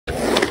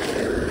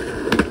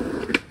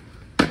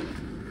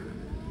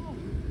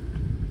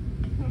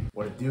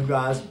do,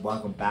 guys?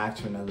 Welcome back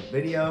to another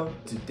video.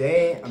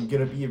 Today I'm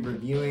gonna be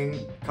reviewing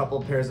a couple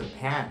of pairs of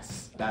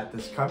pants that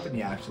this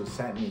company actually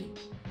sent me.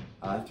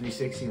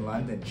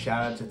 Threesixtylondon.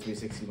 Shout out to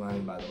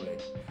Threesixtylondon, by the way.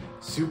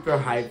 Super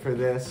hyped for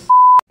this.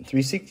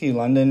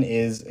 Threesixtylondon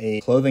is a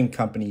clothing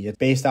company. It's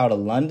based out of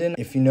London.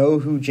 If you know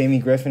who Jamie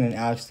Griffin and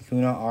Alex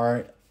Takuna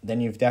are,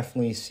 then you've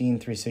definitely seen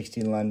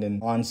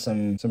Threesixtylondon on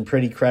some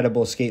pretty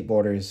credible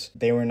skateboarders.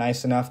 They were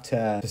nice enough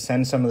to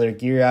send some of their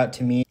gear out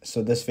to me,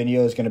 so this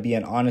video is going to be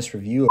an honest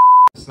review.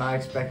 It's not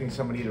expecting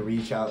somebody to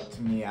reach out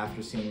to me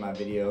after seeing my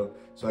video,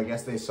 so I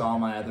guess they saw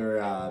my other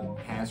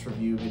pants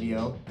review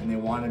video and they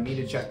wanted me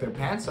to check their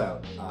pants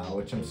out,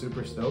 which I'm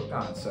super stoked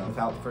on. So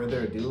without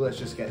further ado, let's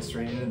just get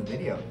straight into the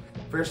video.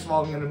 First of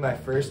all, I'm going to do my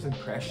first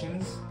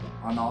impressions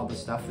on all the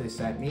stuff they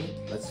sent me.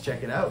 Let's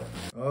check it out.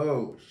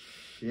 Oh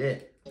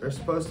shit. There's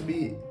supposed to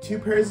be 2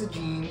 pairs of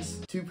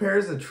jeans, 2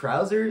 pairs of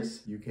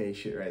trousers. UK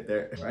shit right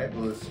there. All right,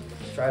 well, let's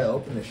try to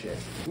open this shit.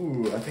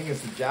 Ooh, I think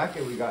it's the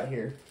jacket we got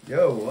here.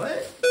 Yo,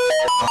 what?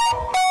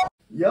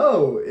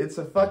 Yo, it's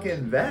a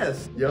fucking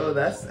vest. Yo,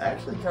 that's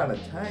actually kind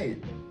of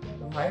tight.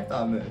 I'm hyped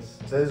on this.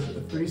 It says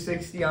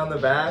 360 on the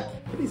back.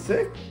 Pretty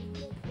sick.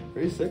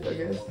 Pretty sick, I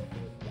guess.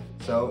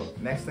 So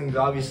next thing's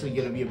obviously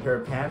gonna be a pair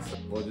of pants.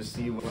 We'll just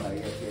see what I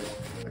get here.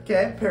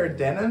 Okay, pair of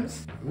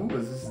denims. Ooh,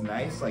 this is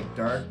nice, like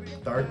dark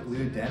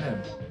blue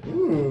denim.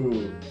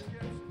 Ooh.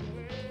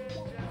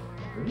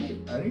 I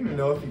don't even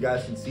know if you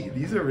guys can see.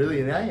 These are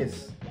really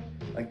nice.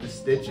 Like the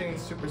stitching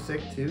is super sick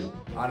too.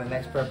 On the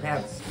next pair of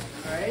pants.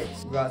 All right,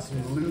 so we got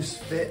some loose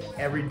fit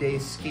everyday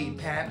skate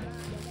pant.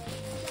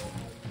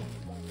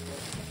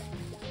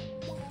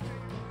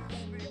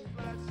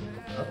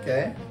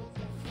 Okay.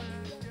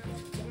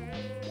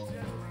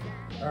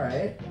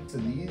 Alright, so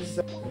these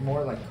are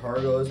more like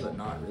cargos, but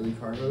not really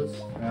cargos.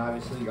 And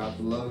obviously you got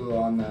the logo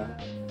on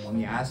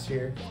the ass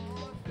here.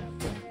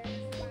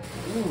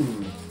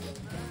 Ooh,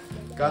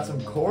 got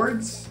some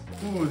cords.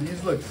 Ooh,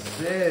 these look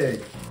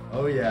sick.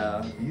 Oh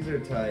yeah, these are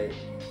tight.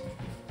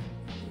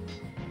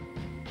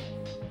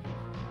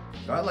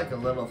 Got like a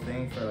little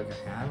thing for like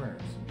a hammer or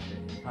some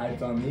shit.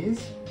 Hyped on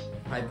these.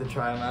 Hyped to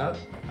try them out.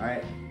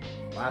 Alright,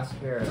 last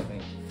pair I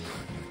think.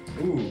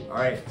 Ooh,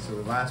 alright, so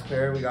the last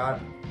pair we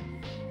got.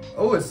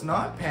 Oh, it's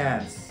not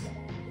pants.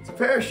 It's a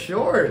pair of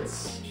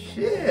shorts.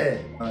 Shit.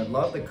 I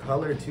love the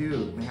color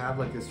too. They have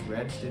like this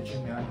red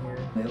stitching down here.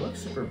 They look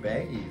super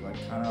baggy, like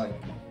kind of like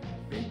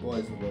big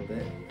boys a little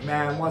bit.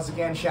 Man, once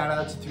again, shout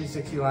out to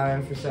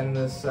Threesixtylondon for sending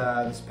this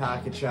this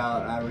package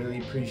out. I really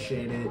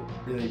appreciate it.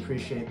 Really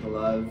appreciate the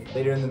love.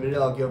 Later in the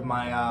video, I'll give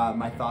my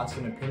my thoughts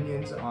and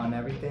opinions on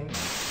everything.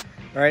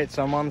 All right,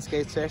 so I'm on the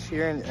skate sesh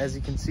here, and as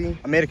you can see,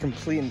 I made a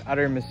complete and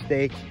utter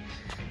mistake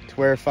to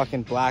wear a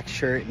fucking black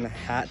shirt and a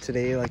hat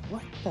today. Like,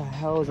 what the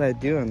hell was I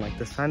doing? Like,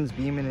 the sun's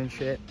beaming and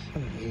shit.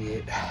 I'm an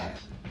idiot.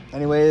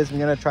 Anyways, I'm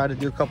gonna try to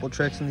do a couple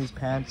tricks in these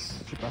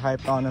pants. Super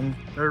hyped on them.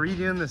 They're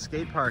redoing the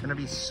skate park. Gonna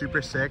be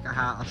super sick.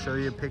 I'll show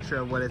you a picture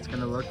of what it's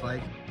gonna look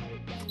like.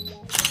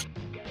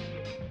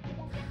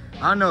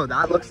 I don't know,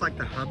 that looks like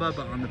the hubba,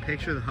 but on the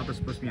picture, the hubba's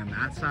supposed to be on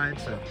that side,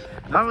 so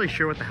I'm not really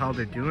sure what the hell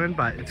they're doing,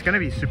 but it's gonna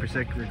be super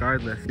sick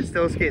regardless. You can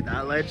still skate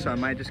that ledge, so I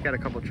might just get a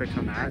couple tricks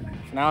on that.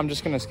 For now, I'm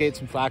just gonna skate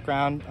some flat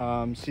ground,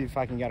 see if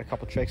I can get a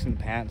couple tricks in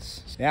the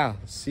pants. So yeah,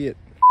 let's see it.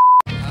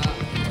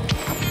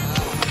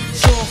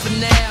 For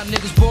now,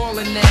 niggas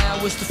ballin'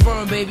 now. It's the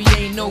firm, baby,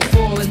 ain't no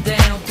falling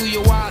down. Through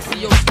your eyes, see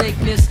your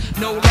snakeness.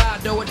 No lie,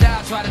 do or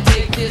die, try to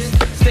take this.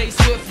 Stay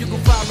swift, you can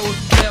follow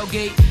the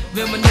tailgate.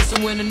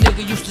 Reminiscing when a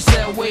nigga used to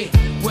sell weight.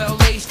 Well,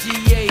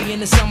 HGA in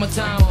the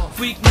summertime.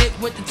 Freak Nick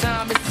with the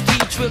time, it's the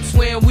ski trips.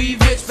 When we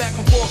rich, back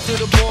and forth to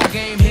the ball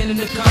game. Hitting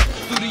the cup.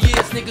 Through the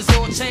years, niggas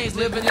all changed,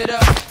 living it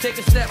up. Take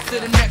a step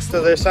to the next.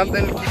 So there's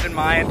something to keep in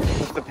mind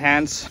with the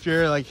pants. If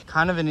you're like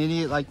kind of an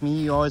idiot like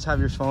me, you always have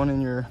your phone in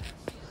your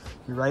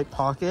right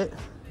pocket.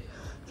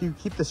 If you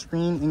keep the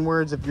screen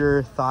inwards of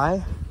your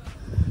thigh,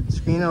 the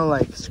screen will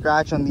like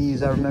scratch on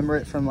these. I remember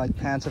it from like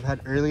pants I've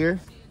had earlier.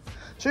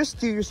 Just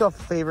do yourself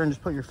a favor and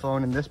just put your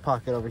phone in this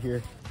pocket over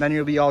here. Then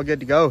you'll be all good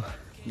to go.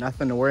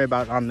 Nothing to worry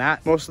about on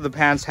that. Most of the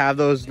pants have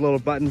those little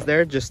buttons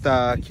there. Just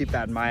keep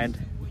that in mind.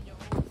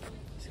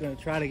 Gonna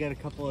try to get a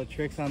couple of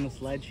tricks on the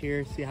sledge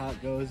here, see how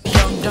it goes.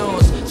 Young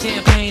Dons,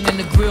 champagne in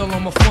the grill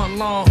on my front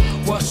lawn.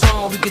 What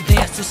song we could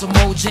dance to some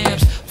old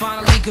jams.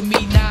 Finally could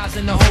meet Nas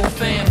and the whole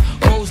fam.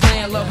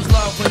 Roseland, love is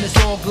love when it's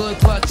all good.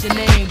 Clutch your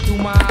name through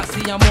my eyes,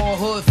 see I'm all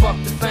hood, fuck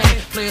the fame.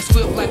 Play a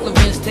script like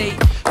Lorenz Tate.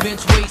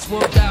 Bench weights,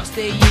 worked out,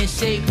 stay in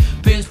shape.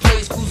 Bench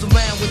plays, cruise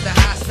around with the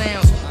hot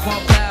sounds.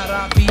 Pump loud,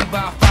 I be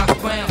by Fox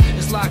Brown.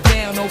 It's locked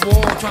down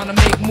overall, trying to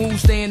make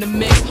moves, stay in the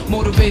mix.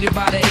 Motivated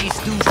by the ace,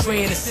 dudes,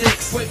 3 and a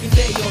 6. Breaking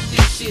day off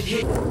this shit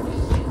hit.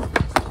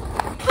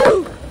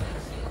 Oh.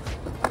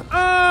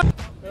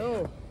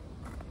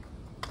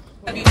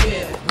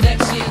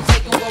 Next year,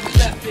 taking what we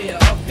left here,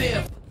 up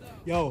here.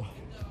 Yo,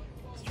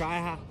 let's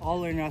try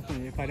all or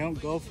nothing. If I don't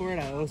go for it,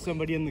 I owe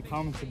somebody in the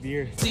comments a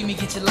beer. See me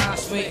get your line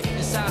straight.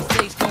 Inside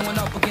stakes going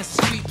up against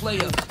a street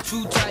player.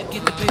 True type,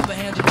 get the paper,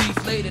 handle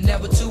beef later.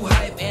 Never too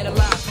hype,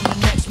 analyze from the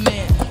next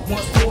man.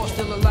 Once more,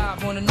 still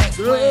alive on the next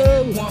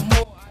plan. One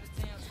more.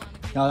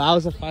 Now that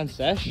was a fun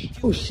sesh.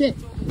 Oh shit,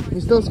 you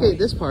can still skate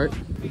this part. See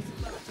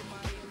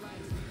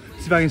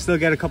if I can still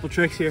get a couple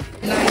tricks here.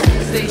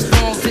 Stay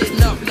strong,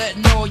 sitting up,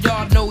 letting all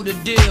y'all know the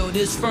deal.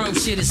 This firm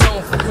shit is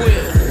on for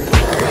real.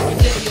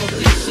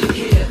 This shit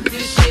here,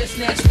 this shit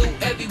snatch loot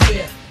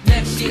everywhere.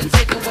 Next year,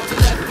 take over the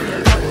left here.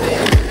 Up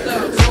there,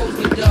 thugs, hoes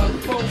get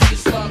dug, pros get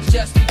slugs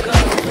just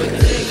because.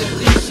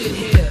 This shit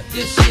here,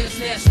 this shit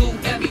snatch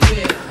loot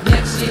everywhere.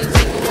 Next year,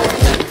 take over the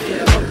left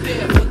here. Up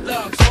there, for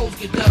thugs, hoes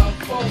get dug,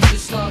 pros get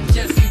slugs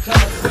just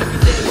because.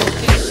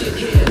 This shit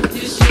here,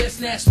 this shit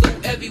snatch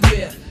loot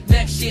everywhere.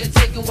 Next year,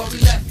 taking what we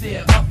left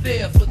there. Up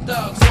there for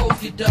thugs, hoes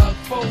get dug,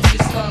 pros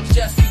get slugs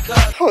just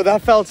because. Oh,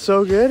 that felt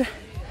so good.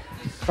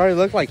 Probably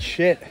looked like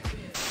shit.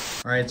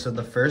 All right, so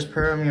the first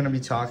pair I'm gonna be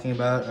talking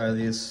about are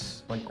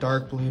these like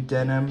dark blue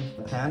denim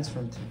pants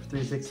from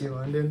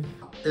Threesixtylondon.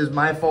 It was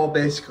my fault,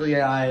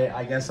 basically.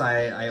 I guess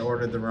I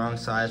ordered the wrong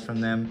size from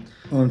them.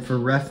 And for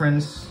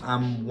reference,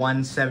 I'm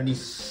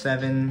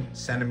 177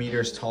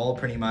 centimeters tall,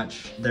 pretty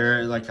much.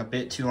 They're like a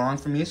bit too long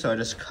for me, so I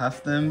just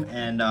cuffed them,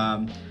 and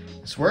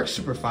this works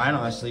super fine,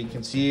 honestly. You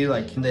can see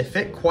like they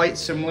fit quite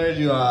similar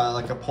to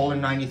like a Polar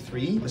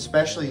 93,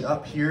 especially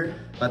up here,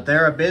 but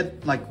they're a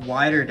bit like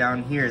wider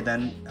down here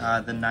than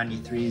the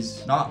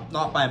 93s.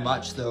 Not by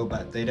much though,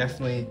 but they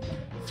definitely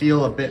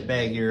feel a bit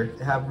baggier.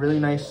 They have really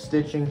nice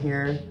stitching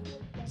here.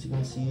 As you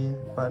can see,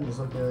 buttons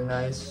look really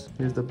nice.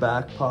 Here's the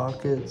back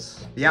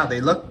pockets. Yeah, they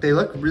look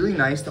really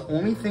nice. The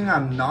only thing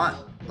I'm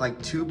not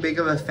like too big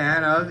of a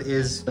fan of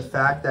is the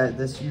fact that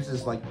this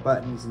uses like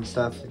buttons and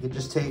stuff. Like, it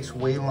just takes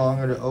way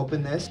longer to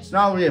open this. It's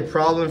not really a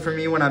problem for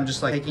me when I'm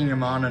just like taking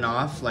them on and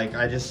off. Like,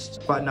 I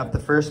just button up the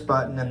first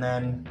button and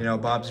then, you know,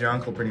 Bob's your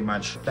uncle pretty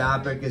much.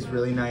 Fabric is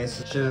really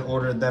nice. Should have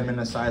ordered them in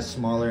a size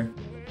smaller.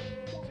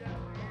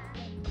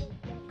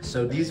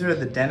 So these are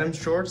the denim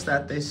shorts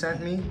that they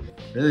sent me.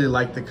 Really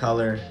like the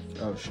color.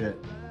 Oh shit,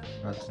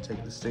 about to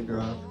take the sticker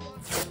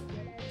off.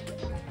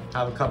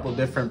 Have a couple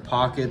different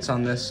pockets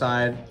on this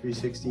side.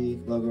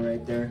 360 logo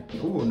right there.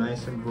 Ooh,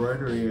 nice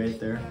embroidery right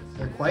there.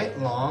 They're quite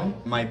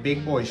long. My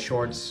big boy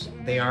shorts,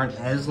 they aren't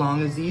as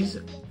long as these.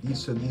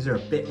 So these are a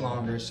bit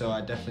longer, so I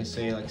definitely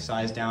say like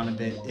size down a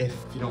bit if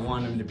you don't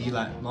want them to be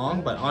that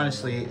long, but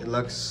honestly, it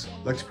looks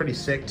pretty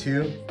sick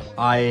too.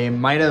 I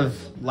might have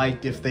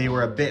liked if they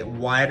were a bit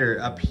wider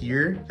up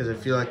here, because I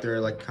feel like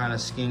they're like kind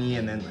of skinny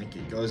and then like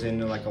it goes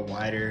into like a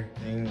wider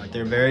thing. Like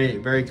they're very,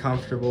 very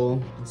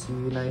comfortable. You can see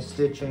nice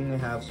stitching. They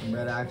have some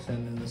red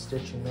accent in the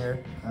stitching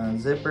there.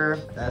 Zipper,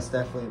 that's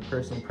definitely a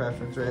personal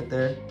preference right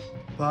there.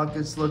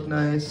 Pockets look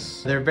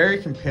nice. They're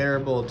very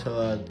comparable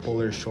to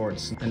Polar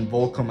shorts, and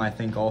Volcom I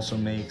think also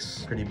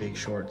makes pretty big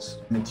shorts.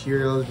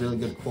 Material is really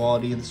good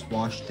quality. This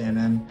wash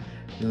denim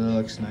really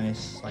looks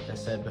nice, like I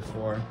said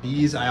before.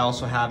 These I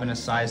also have in a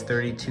size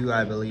 32,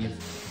 I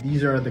believe.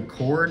 These are the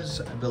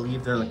cords. I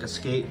believe they're like a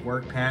skate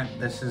work pant.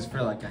 This is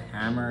for like a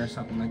hammer or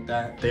something like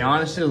that. They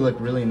honestly look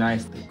really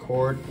nice. The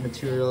cord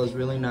material is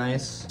really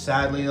nice.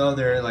 Sadly though,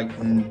 they're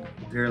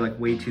like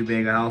way too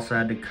big. I also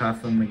had to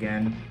cuff them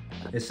again.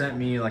 They sent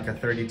me like a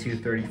 32,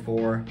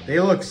 34. They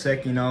look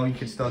sick, you know, you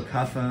could still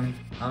cuff them.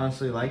 I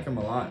honestly like them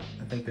a lot.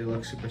 I think they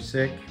look super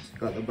sick.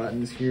 Got the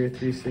buttons here,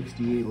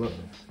 360 look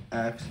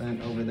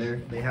accent over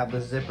there. They have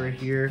the zipper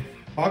here.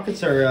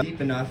 Pockets are deep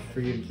enough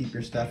for you to keep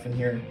your stuff in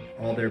here.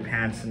 All their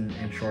pants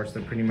and shorts,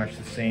 they're pretty much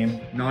the same.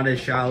 Not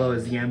as shallow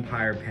as the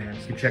Empire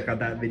pants. You can check out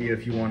that video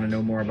if you want to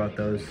know more about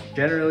those.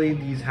 Generally,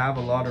 these have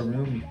a lot of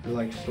room for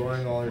like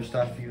storing all your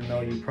stuff, even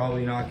though you're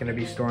probably not going to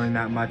be storing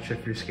that much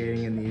if you're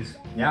skating in these.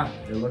 Yeah,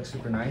 they look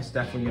super nice.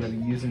 Definitely going to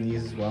be using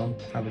these as well.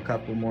 Have a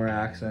couple more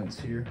accents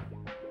here.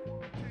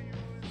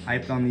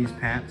 Hyped on these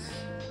pants.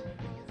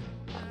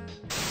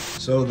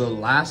 So the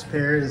last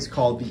pair is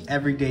called the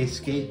Everyday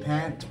Skate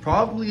Pant.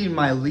 Probably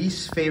my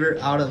least favorite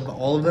out of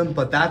all of them,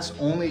 but that's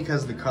only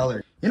because of the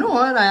color. You know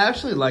what? I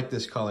actually like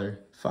this color.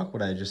 Fuck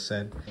what I just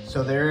said.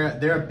 So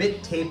they're a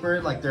bit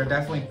tapered, like they're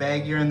definitely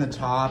baggier in the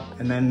top,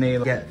 and then they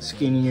get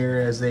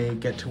skinnier as they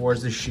get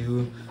towards the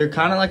shoe. They're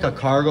kind of like a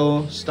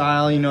cargo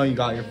style, you know, you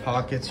got your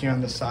pockets here on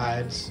the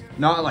sides.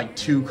 Not like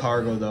too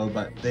cargo though,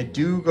 but they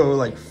do go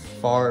like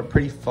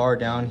pretty far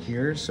down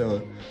here,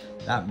 so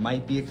that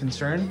might be a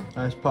concern.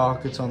 Nice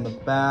pockets on the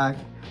back.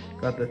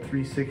 Got the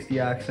 360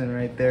 accent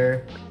right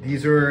there.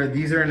 These are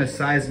in a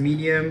size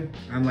medium.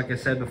 I'm, like I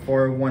said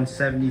before,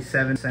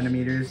 177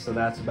 centimeters. So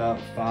that's about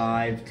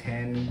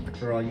 5'10"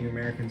 for all you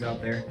Americans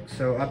out there.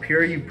 So up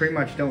here, you pretty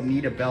much don't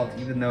need a belt,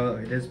 even though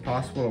it is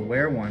possible to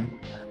wear one.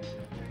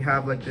 You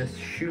have like this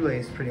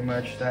shoelace pretty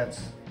much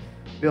that's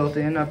built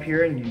in up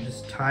here, and you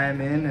just tie them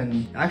in,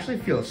 and actually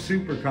feel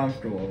super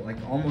comfortable, like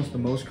almost the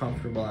most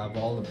comfortable out of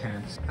all the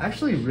pants. I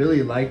actually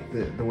really like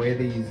the way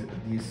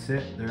these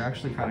sit. They're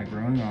actually kind of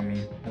growing on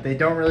me. They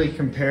don't really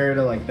compare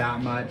to like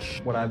that much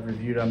what I've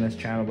reviewed on this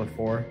channel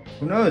before.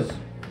 Who knows?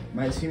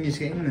 Might see me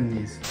skating in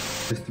these.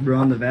 Just threw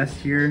on the vest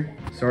here.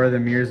 Sorry, the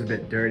mirror's a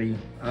bit dirty.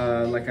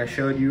 Like I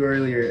showed you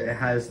earlier, it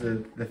has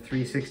the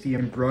 360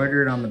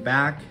 embroidered on the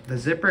back. The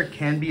zipper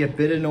can be a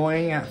bit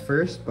annoying at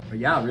first, but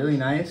yeah, really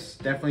nice.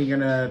 Definitely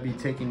gonna be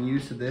taking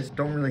use of this.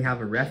 Don't really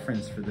have a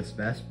reference for this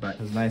vest, but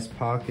there's nice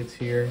pockets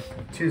here.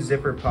 2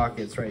 zipper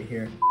pockets right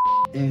here.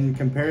 In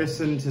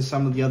comparison to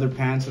some of the other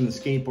pants in the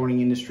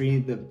skateboarding industry,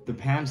 the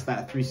pants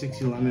that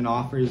Threesixtylondon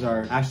offers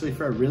are actually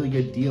for a really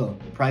good deal.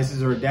 The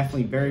prices are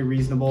definitely very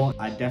reasonable.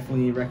 I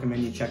definitely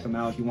recommend you check them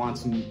out if you want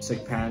some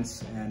sick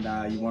pants and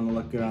you want to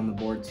look good on the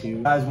board too. If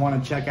you guys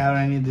want to check out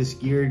any of this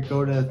gear,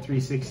 go to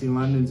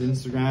Threesixtylondon's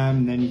Instagram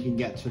and then you can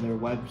get to their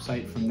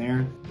website from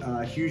there.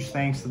 Huge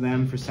thanks to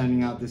them for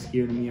sending out this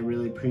gear to me. I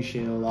really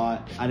appreciate it a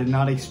lot. I did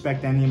not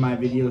expect any of my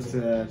videos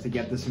to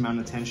get this amount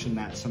of attention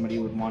that somebody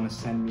would want to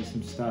send me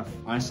some stuff.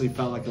 Honestly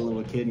felt like a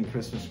little kid in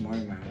Christmas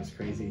morning, man. It was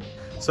crazy.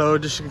 So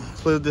just to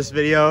conclude this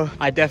video,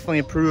 I definitely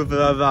approve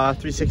of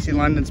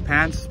Threesixtylondon's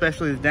pants,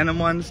 especially the denim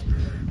ones.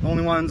 The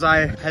only ones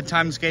I had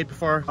time to skate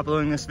before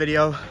uploading this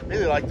video.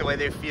 Really like the way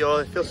they feel.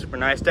 They feel super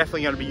nice.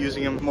 Definitely gonna be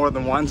using them more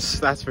than once,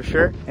 that's for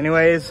sure.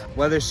 Anyways,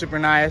 weather's super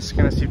nice.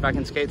 Gonna see if I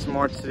can skate some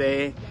more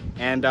today.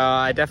 And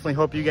I definitely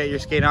hope you get your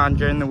skate on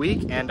during the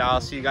week. And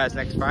I'll see you guys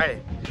next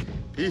Friday.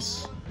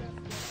 Peace.